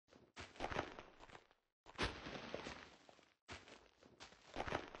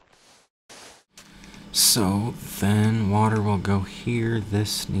So then water will go here.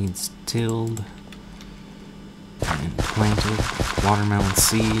 This needs tilled and planted. Watermelon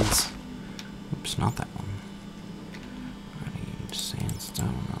seeds. Oops, not that one. I need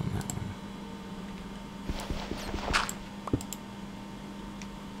sandstone on that one.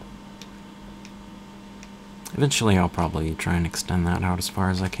 Eventually I'll probably try and extend that out as far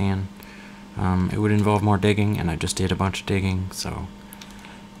as I can. It would involve more digging, and I just did a bunch of digging, so I'm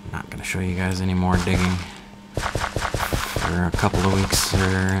not going to show you guys any more digging for a couple of weeks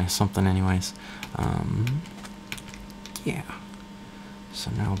or something anyways. Yeah. So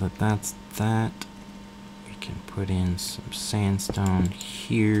now that that's that, we can put in some sandstone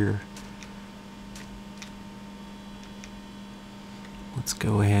here. Let's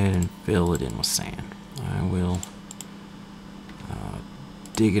go ahead and fill it in with sand. I will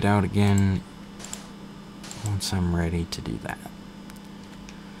dig it out again once I'm ready to do that.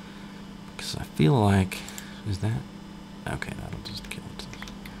 Because I feel like, is that? Okay, that'll just kill it.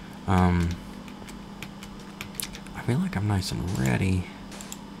 I feel like I'm nice and ready.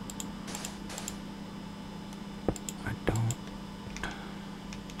 I don't.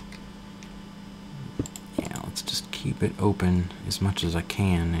 Yeah, let's just keep it open as much as I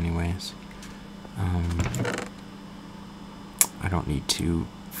can anyways. I don't need to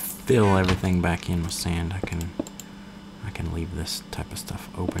fill everything back in with sand. I can leave this type of stuff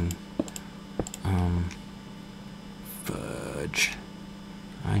open. Fudge.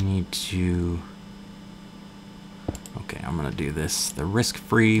 I need to. Okay, I'm gonna do this the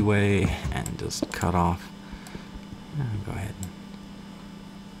risk-free way and just cut off. Go ahead.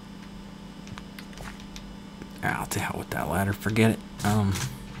 I'll hell with that ladder. Forget it.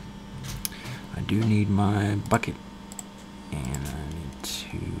 I do need my bucket, and I need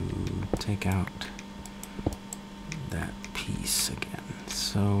to take out that piece again,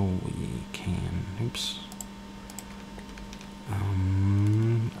 so we can. Oops.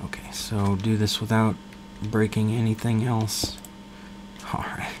 Okay, so do this without breaking anything else. All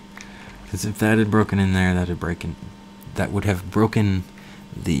right, because if that had broken in there, that would have broken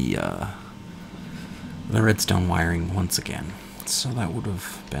the redstone wiring once again. So that would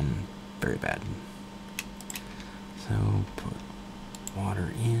have been very bad. So put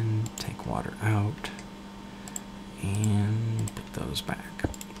water in, take water out, and put those back.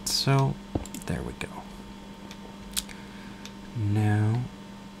 So there we go. Now,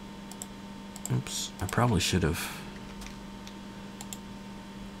 oops, I probably should have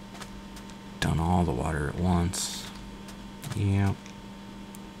done all the water at once. Yep.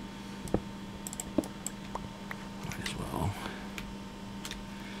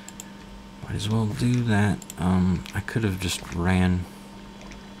 Might as well do that. I could have just ran,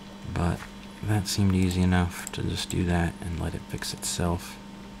 but that seemed easy enough to just do that and let it fix itself.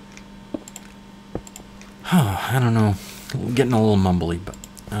 I don't know. Getting a little mumbly, but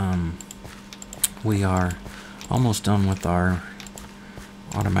we are almost done with our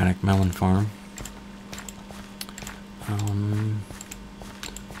automatic melon farm.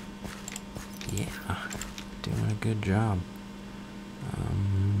 Yeah, doing a good job.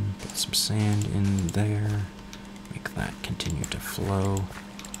 Put some sand in there, make that continue to flow.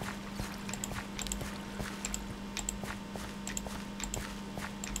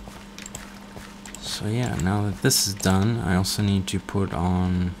 So yeah, now that this is done, I also need to put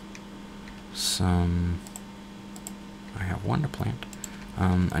on some. I have one to plant.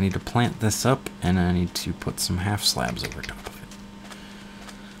 I need to plant this up, and I need to put some half slabs over top of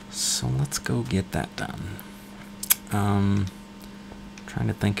it. So let's go get that done. Trying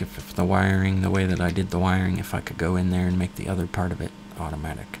to think if the wiring, the way that I did the wiring, if I could go in there and make the other part of it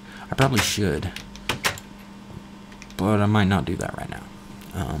automatic. I probably should, but I might not do that right now.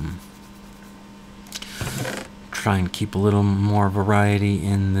 Try and keep a little more variety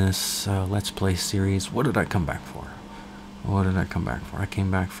in this Let's Play series. What did I come back for? What did I come back for? I came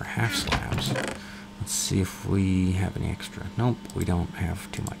back for half slabs. Let's see if we have any extra. Nope, we don't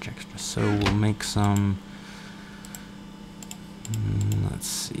have too much extra. So we'll make some. Let's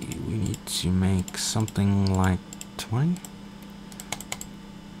see, we need to make something like 20.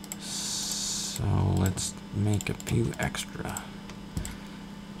 So let's make a few extra.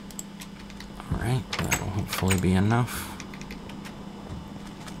 Alright, that'll hopefully be enough.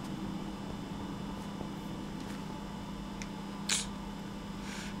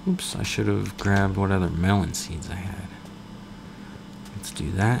 Oops, I should have grabbed what other melon seeds I had. Let's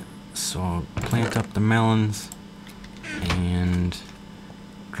do that. So I'll plant up the melons and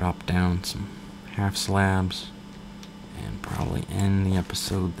drop down some half slabs and probably end the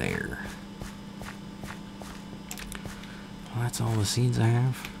episode there. Well, that's all the seeds I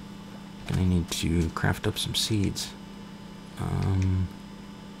have. Gonna need to craft up some seeds.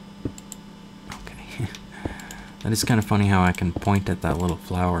 Okay. That is kind of funny how I can point at that little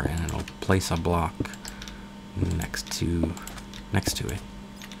flower and it'll place a block next to it.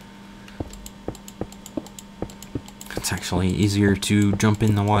 It's actually easier to jump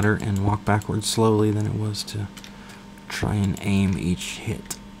in the water and walk backwards slowly than it was to try and aim each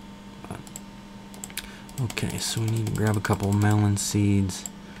hit. But, okay, so we need to grab a couple melon seeds.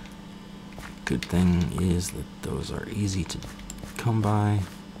 Good thing is that those are easy to come by.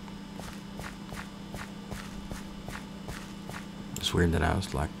 It's weird that I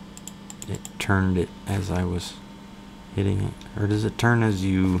was like, it turned it as I was hitting it. Or does it turn as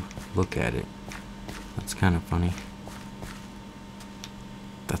you look at it? That's kind of funny.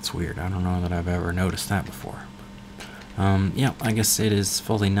 That's weird. I don't know that I've ever noticed that before. Yeah, I guess it is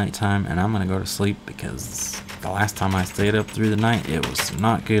fully nighttime and I'm gonna go to sleep because the last time I stayed up through the night, it was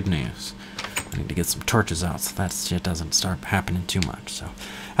not good news. I need to get some torches out so that shit doesn't start happening too much. So,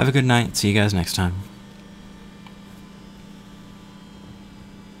 have a good night. See you guys next time.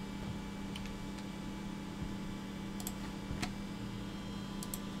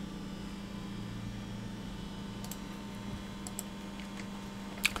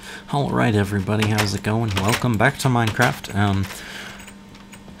 Alright everybody, how's it going? Welcome back to Minecraft.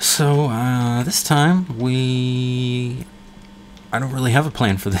 This time I don't really have a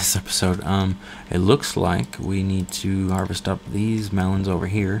plan for this episode. It looks like we need to harvest up these melons over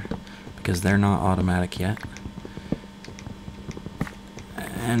here because they're not automatic yet.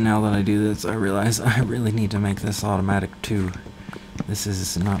 And now that I do this, I realize I really need to make this automatic too. This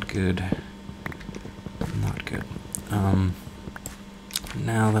is not good. Not good.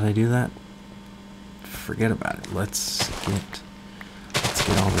 Now that I do that, forget about it. Let's get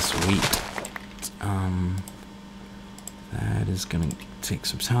all this wheat. That is gonna take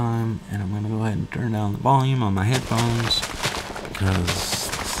some time, and I'm gonna go ahead and turn down the volume on my headphones because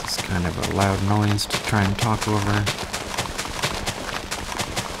this is kind of a loud noise to try and talk over.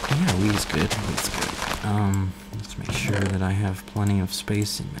 Yeah, wheat's good. Wheat's good. Let's make sure that I have plenty of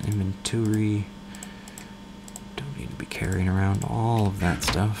space in my inventory. Need to be carrying around all of that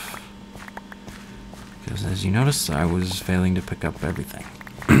stuff because, as you notice, I was failing to pick up everything.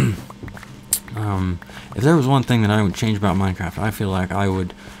 If there was one thing that I would change about Minecraft, I feel like I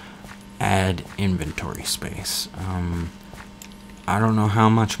would add inventory space. I don't know how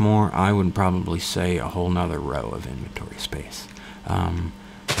much more. I would probably say a whole nother row of inventory space.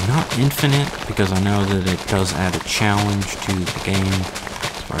 Not infinite, because I know that it does add a challenge to the game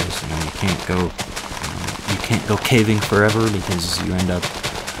as far as, you can't go caving forever because you end up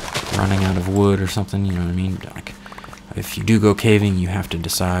running out of wood or something, you know what I mean? Like, if you do go caving, you have to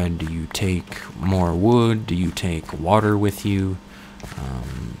decide, do you take more wood, do you take water with you,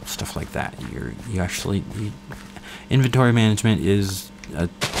 stuff like that. Inventory management is it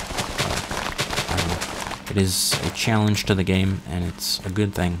is a challenge to the game, and it's a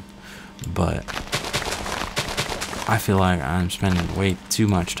good thing, but I feel like I'm spending way too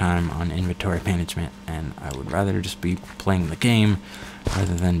much time on inventory management, and I would rather just be playing the game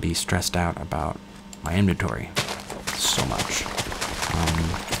rather than be stressed out about my inventory so much.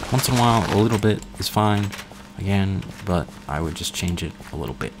 Once in a while, a little bit is fine, again, but I would just change it a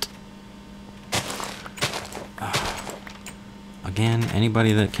little bit. Again,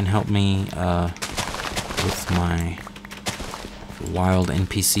 anybody that can help me with my wild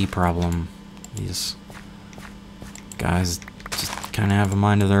NPC problem, these guys just kind of have a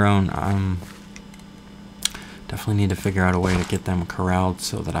mind of their own. Definitely need to figure out a way to get them corralled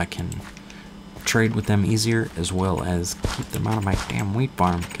so that I can trade with them easier, as well as keep them out of my damn wheat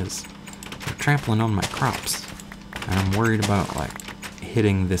farm because they're trampling on my crops. And I'm worried about, like,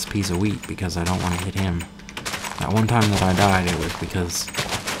 hitting this piece of wheat because I don't want to hit him. That one time that I died, it was because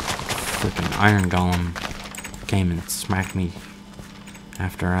freaking iron golem came and smacked me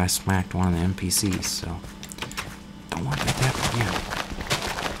after I smacked one of the NPCs, so don't want that to happen again.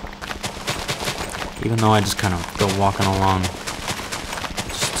 Even though I just kind of go walking along,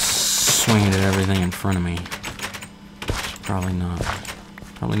 just swinging at everything in front of me. It's probably not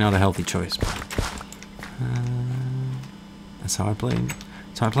a healthy choice, but that's how I play.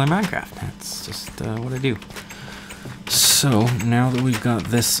 That's how I play Minecraft. That's just what I do. So now that we've got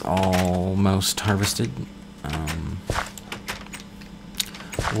this almost harvested,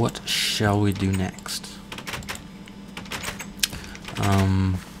 what shall we do next?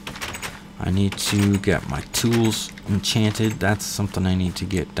 I need to get my tools enchanted. That's something I need to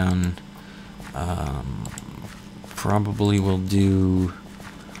get done. Probably will do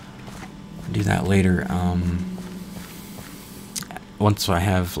that later. once I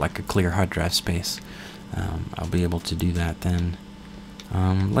have like a clear hard drive space, I'll be able to do that then.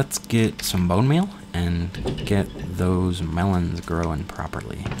 Let's get some bone meal and get those melons growing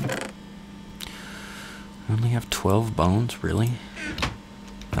properly. I only have 12 bones, really?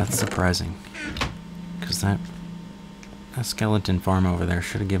 That's surprising. Because that skeleton farm over there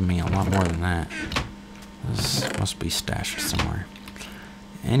should have given me a lot more than that. This must be stashed somewhere.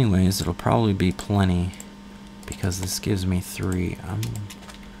 Anyways, it'll probably be plenty because this gives me 3. I'm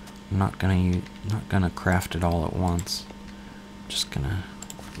not gonna craft it all at once. Just gonna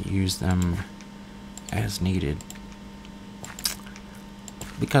use them as needed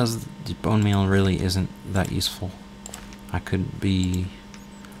because the bone meal really isn't that useful. I could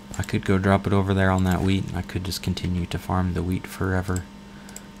go drop it over there on that wheat, and I could just continue to farm the wheat forever,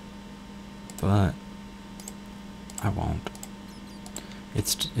 but I won't.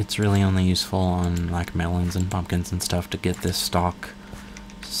 It's really only useful on like melons and pumpkins and stuff to get this stalk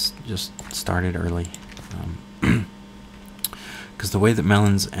just started early. Because the way that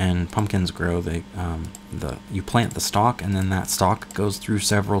melons and pumpkins grow, you plant the stalk, and then that stalk goes through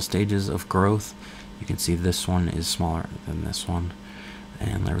several stages of growth. You can see this one is smaller than this one,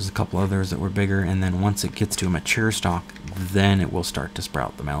 and there was a couple others that were bigger, and then once it gets to a mature stalk, then it will start to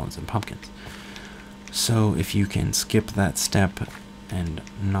sprout the melons and pumpkins. So if you can skip that step and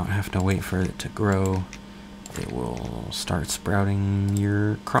not have to wait for it to grow, it will start sprouting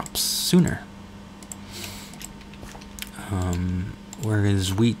your crops sooner.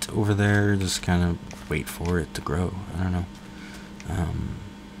 Whereas wheat over there, just kind of wait for it to grow. I don't know.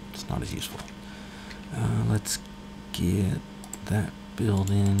 It's not as useful. Let's get that build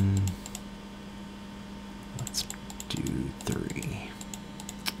in. Let's do 3.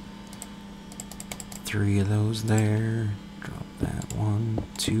 3 of those there. Drop that 1,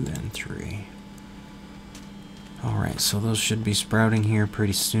 2, and 3. Alright, so those should be sprouting here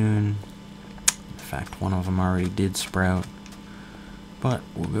pretty soon. In fact, one of them already did sprout. But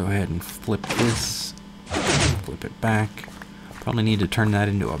we'll go ahead and flip this. Flip it back. Probably need to turn that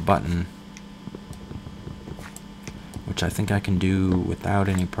into a button, which I think I can do without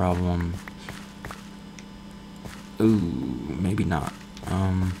any problem. Ooh, maybe not.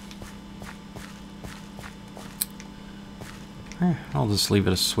 I'll just leave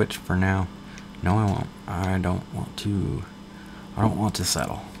it a switch for now. No, I won't. I don't want to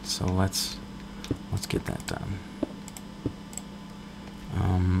settle. So let's get that done.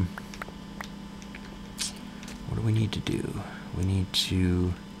 What do we need to do? We need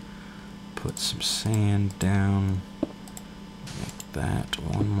to put some sand down. Make that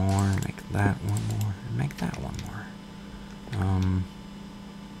one more. Make that one more. And make that one more.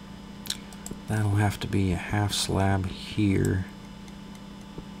 That'll have to be a half slab here.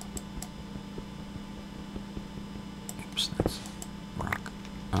 Oops, that's rock.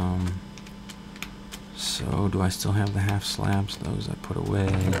 So do I still have the half slabs? Those I put away.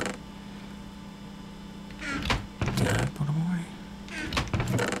 Did I put them away?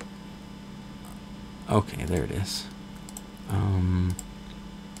 Okay, there it is.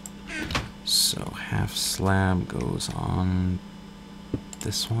 So half slab goes on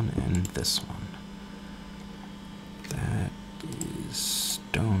this one and this one. That is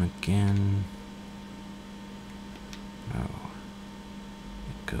stone again. Oh,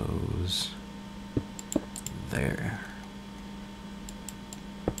 it goes there.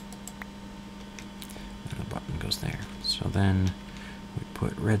 And the button goes there. So then we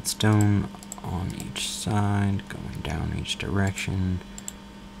put redstone on each side, going down each direction.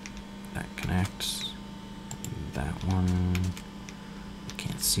 That connects. That one,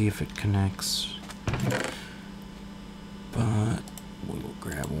 can't see if it connects, but we will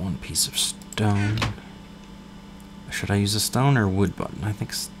grab one piece of stone. Should I use a stone or wood button? I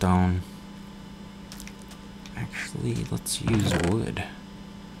think stone. Actually, let's use wood,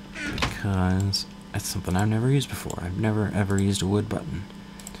 because that's something I've never used before. I've never ever used a wood button,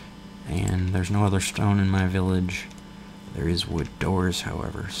 and there's no other stone in my village. There is wood doors,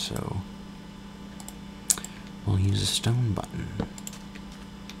 however, so we'll use a stone button.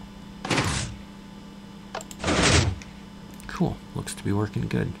 Cool, looks to be working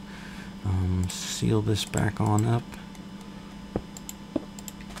good. Seal this back on up.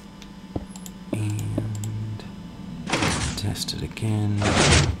 And test it again.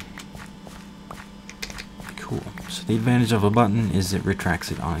 Cool. So the advantage of a button is it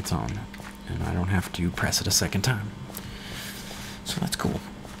retracts it on its own, and I don't have to press it a second time. So that's cool.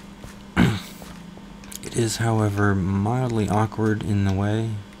 It is, however, mildly awkward in the way,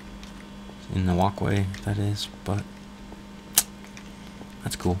 in the walkway, that is, but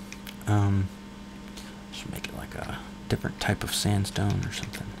that's cool. Should make it like a different type of sandstone or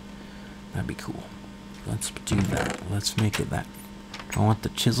something. That'd be cool. Let's do that. Let's make it that. I want the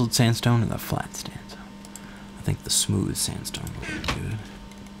chiseled sandstone and the flat sandstone. I think the smooth sandstone would be good.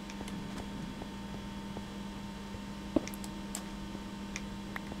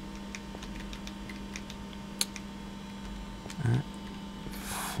 Alright.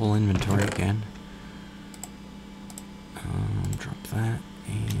 Full inventory again. Drop that,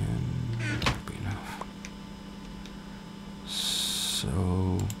 and that'll be enough.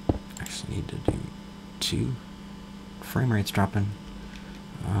 So, actually need to do 2. Frame rate's dropping.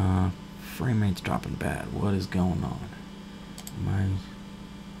 Frame rate's dropping bad. What is going on? Am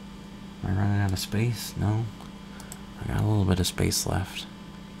I running out of space? No. I got a little bit of space left.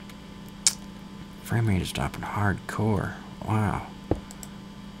 Frame rate is dropping hardcore. Wow.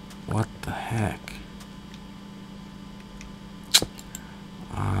 What the heck?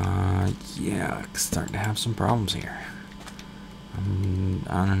 Yeah, starting to have some problems here.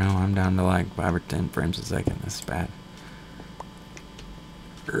 I don't know, I'm down to like 5 or 10 frames a second. This is bad.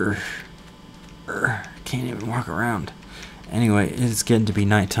 Can't even walk around. Anyway, it's getting to be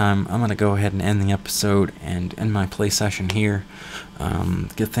nighttime. I'm gonna go ahead and end the episode and end my play session here.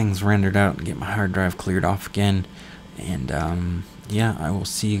 Get things rendered out and get my hard drive cleared off again. And yeah, I will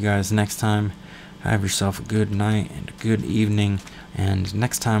see you guys next time. Have yourself a good night and a good evening. And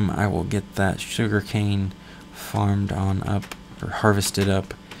next time I will get that sugarcane farmed on up, or harvested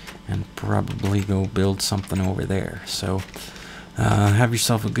up, and probably go build something over there. So have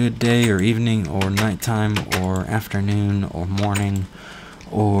yourself a good day or evening or nighttime or afternoon or morning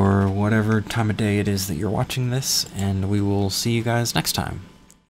or whatever time of day it is that you're watching this, and we will see you guys next time.